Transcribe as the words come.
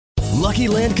Lucky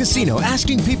Land Casino,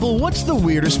 asking people, what's the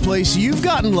weirdest place you've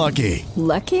gotten lucky?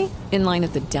 Lucky? In line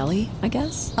at the deli, I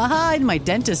guess? Aha, in my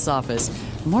dentist's office.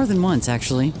 More than once,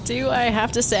 actually. Do I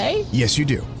have to say? Yes, you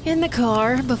do. In the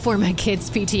car before my kids'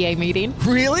 PTA meeting.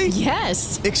 Really?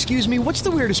 Yes. Excuse me, what's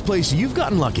the weirdest place you've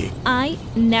gotten lucky? I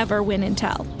never win and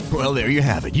tell. Well, there you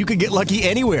have it. You can get lucky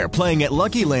anywhere, playing at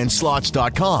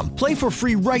LuckyLandSlots.com. Play for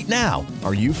free right now.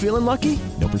 Are you feeling lucky?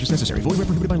 No purchase necessary. Void where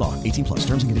prohibited by law. 18 plus.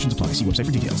 Terms and conditions apply. See website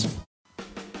for details.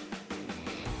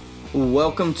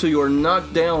 Welcome to your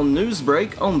Knockdown news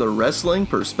break on the Wrestling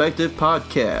Perspective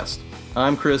Podcast.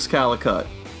 I'm Chris Callicutt.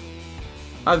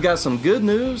 I've got some good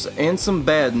news and some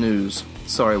bad news.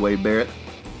 Sorry, Wade Barrett.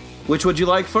 Which would you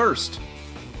like first?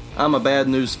 I'm a bad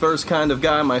news first kind of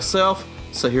guy myself,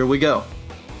 so here we go.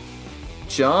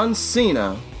 John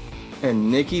Cena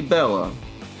and Nikki Bella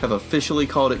have officially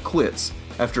called it quits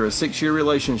after a 6-year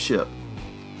relationship.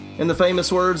 In the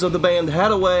famous words of the band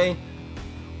Hathaway,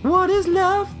 what is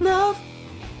love, love?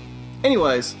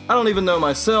 Anyways, I don't even know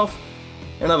myself,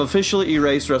 and I've officially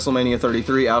erased WrestleMania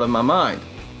 33 out of my mind.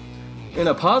 In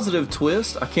a positive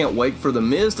twist, I can't wait for The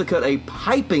Miz to cut a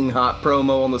piping hot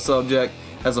promo on the subject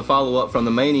as a follow-up from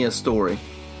the Mania story.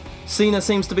 Cena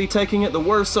seems to be taking it the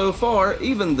worst so far,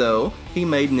 even though he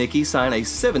made Nikki sign a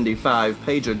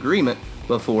 75-page agreement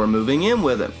before moving in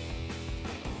with him.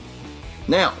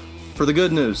 Now, for the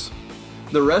good news.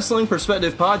 The Wrestling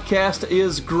Perspective Podcast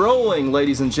is growing,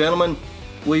 ladies and gentlemen.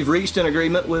 We've reached an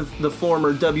agreement with the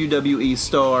former WWE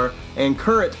star and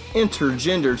current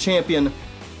intergender champion,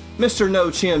 Mr.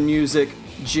 No Chin Music,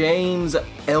 James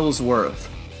Ellsworth.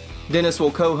 Dennis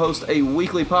will co-host a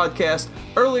weekly podcast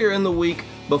earlier in the week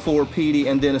before Petey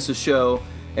and Dennis's show,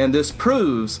 and this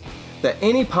proves that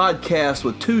any podcast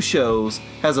with 2 shows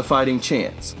has a fighting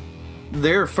chance.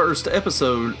 Their first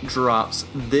episode drops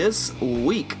this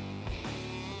week.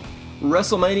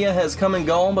 WrestleMania has come and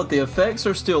gone, but the effects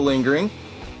are still lingering.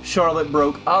 Charlotte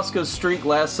broke Asuka's streak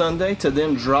last Sunday to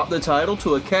then drop the title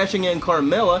to a cashing-in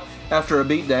Carmella after a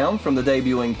beatdown from the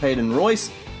debuting Peyton Royce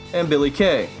and Billie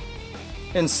Kay.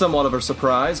 In somewhat of a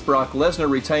surprise, Brock Lesnar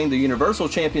retained the Universal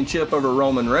Championship over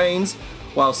Roman Reigns,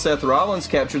 while Seth Rollins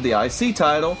captured the IC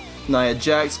title. Nia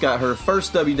Jax got her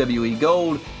first WWE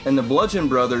Gold, and the Bludgeon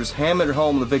Brothers hammered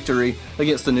home the victory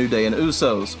against the New Day and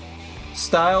Usos.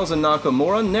 Styles and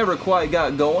Nakamura never quite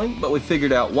got going, but we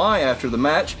figured out why after the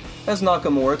match, as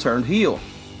Nakamura turned heel.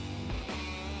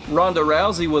 Ronda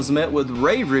Rousey was met with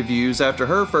rave reviews after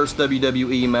her first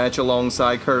WWE match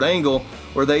alongside Kurt Angle,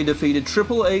 where they defeated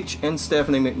Triple H and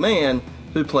Stephanie McMahon,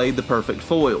 who played the perfect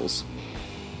foils.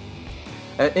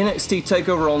 At NXT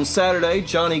TakeOver on Saturday,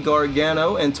 Johnny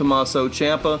Gargano and Tommaso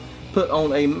Ciampa put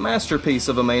on a masterpiece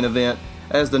of a main event.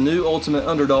 As the new ultimate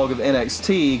underdog of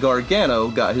NXT, Gargano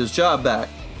got his job back.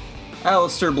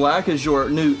 Aleister Black is your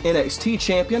new NXT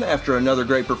champion after another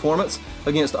great performance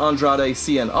against Andrade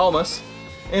Cien Almas.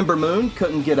 Ember Moon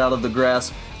couldn't get out of the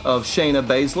grasp of Shayna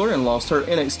Baszler and lost her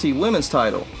NXT Women's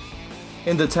title.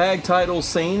 In the tag title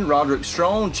scene, Roderick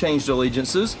Strong changed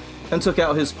allegiances and took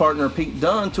out his partner Pete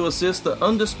Dunne to assist the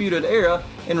Undisputed Era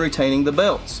in retaining the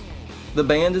belts. The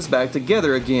band is back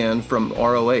together again from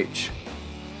ROH.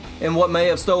 In what may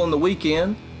have stolen the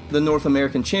weekend, the North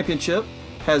American Championship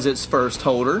has its first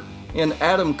holder in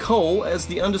Adam Cole, as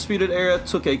the Undisputed Era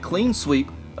took a clean sweep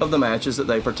of the matches that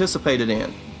they participated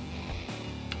in.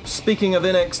 Speaking of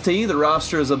NXT, the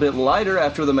roster is a bit lighter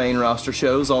after the main roster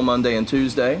shows on Monday and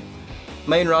Tuesday.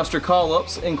 Main roster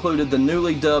call-ups included the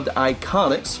newly dubbed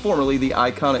Iconics, formerly the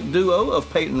iconic duo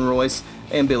of Peyton Royce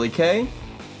and Billie Kay,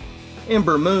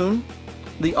 Ember Moon,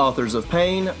 the Authors of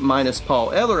Pain, minus Paul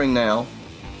Ellering now,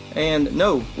 and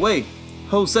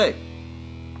Jose.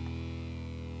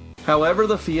 However,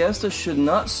 the fiesta should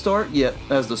not start yet,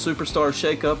 as the Superstar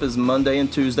Shakeup is Monday and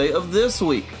Tuesday of this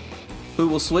week, who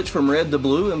will switch from red to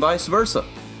blue and vice versa.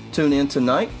 Tune in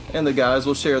tonight, and the guys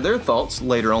will share their thoughts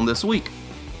later on this week.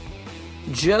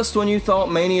 Just when you thought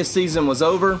Mania season was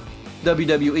over,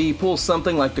 WWE pulls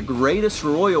something like the greatest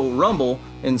Royal Rumble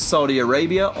in Saudi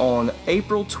Arabia on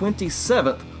April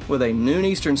 27th with a noon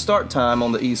Eastern start time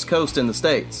on the East Coast in the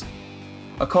States.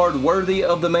 A card worthy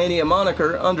of the Mania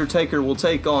moniker, Undertaker will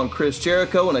take on Chris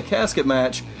Jericho in a casket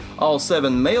match. All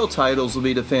 7 male titles will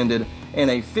be defended, and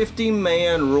a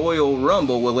 50-man Royal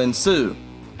Rumble will ensue.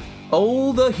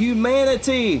 Oh, the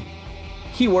humanity!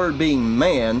 Keyword being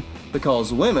man,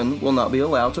 because women will not be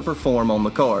allowed to perform on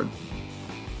the card.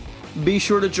 Be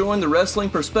sure to join the Wrestling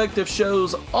Perspective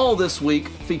shows all this week,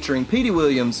 featuring Petey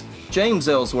Williams, James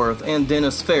Ellsworth, and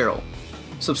Dennis Farrell.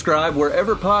 Subscribe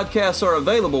wherever podcasts are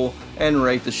available and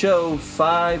rate the show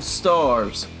 5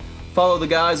 stars. Follow the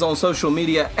guys on social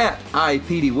media at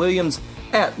iPeteyWilliams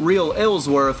at Real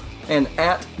Ellsworth, and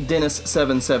at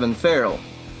Dennis77Farrell.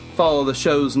 Follow the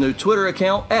show's new Twitter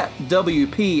account at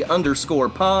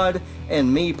WP_pod,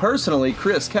 and me personally,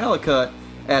 Chris Callicutt,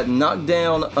 at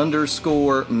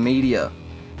Knockdown_media.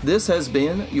 This has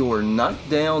been your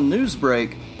Knockdown News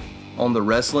Break on the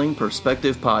Wrestling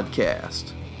Perspective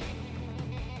Podcast.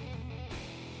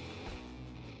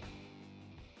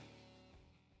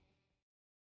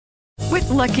 With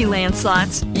Lucky Land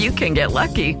Slots, you can get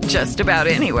lucky just about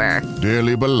anywhere.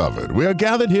 Dearly beloved, we are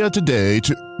gathered here today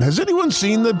to... Has anyone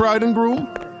seen the bride and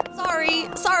groom?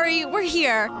 Sorry, we're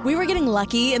here. We were getting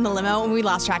lucky in the limo and we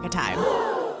lost track of time.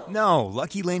 No,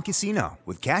 Lucky Land Casino,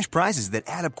 with cash prizes that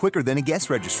add up quicker than a guest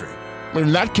registry.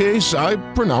 In that case, I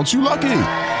pronounce you lucky.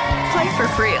 Play for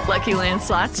free at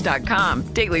LuckyLandSlots.com.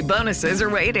 Daily bonuses are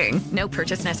waiting. No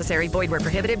purchase necessary. Void where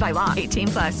prohibited by law.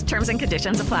 18+. Terms and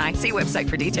conditions apply. See website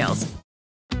for details.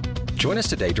 Join us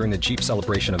today during the Jeep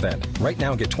Celebration event. Right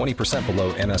now, get 20%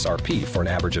 below MSRP for an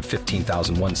average of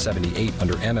 $15,178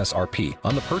 under MSRP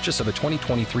on the purchase of a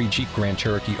 2023 Jeep Grand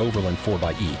Cherokee Overland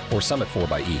 4xE or Summit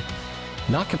 4xE.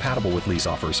 Not compatible with lease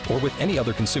offers or with any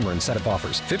other consumer incentive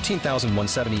offers.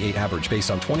 $15,178 average based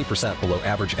on 20% below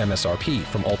average MSRP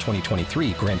from all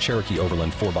 2023 Grand Cherokee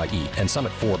Overland 4xE and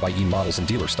Summit 4xE models in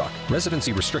dealer stock.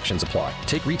 Residency restrictions apply.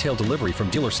 Take retail delivery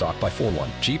from dealer stock by 4/1.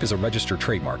 Jeep is a registered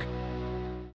trademark.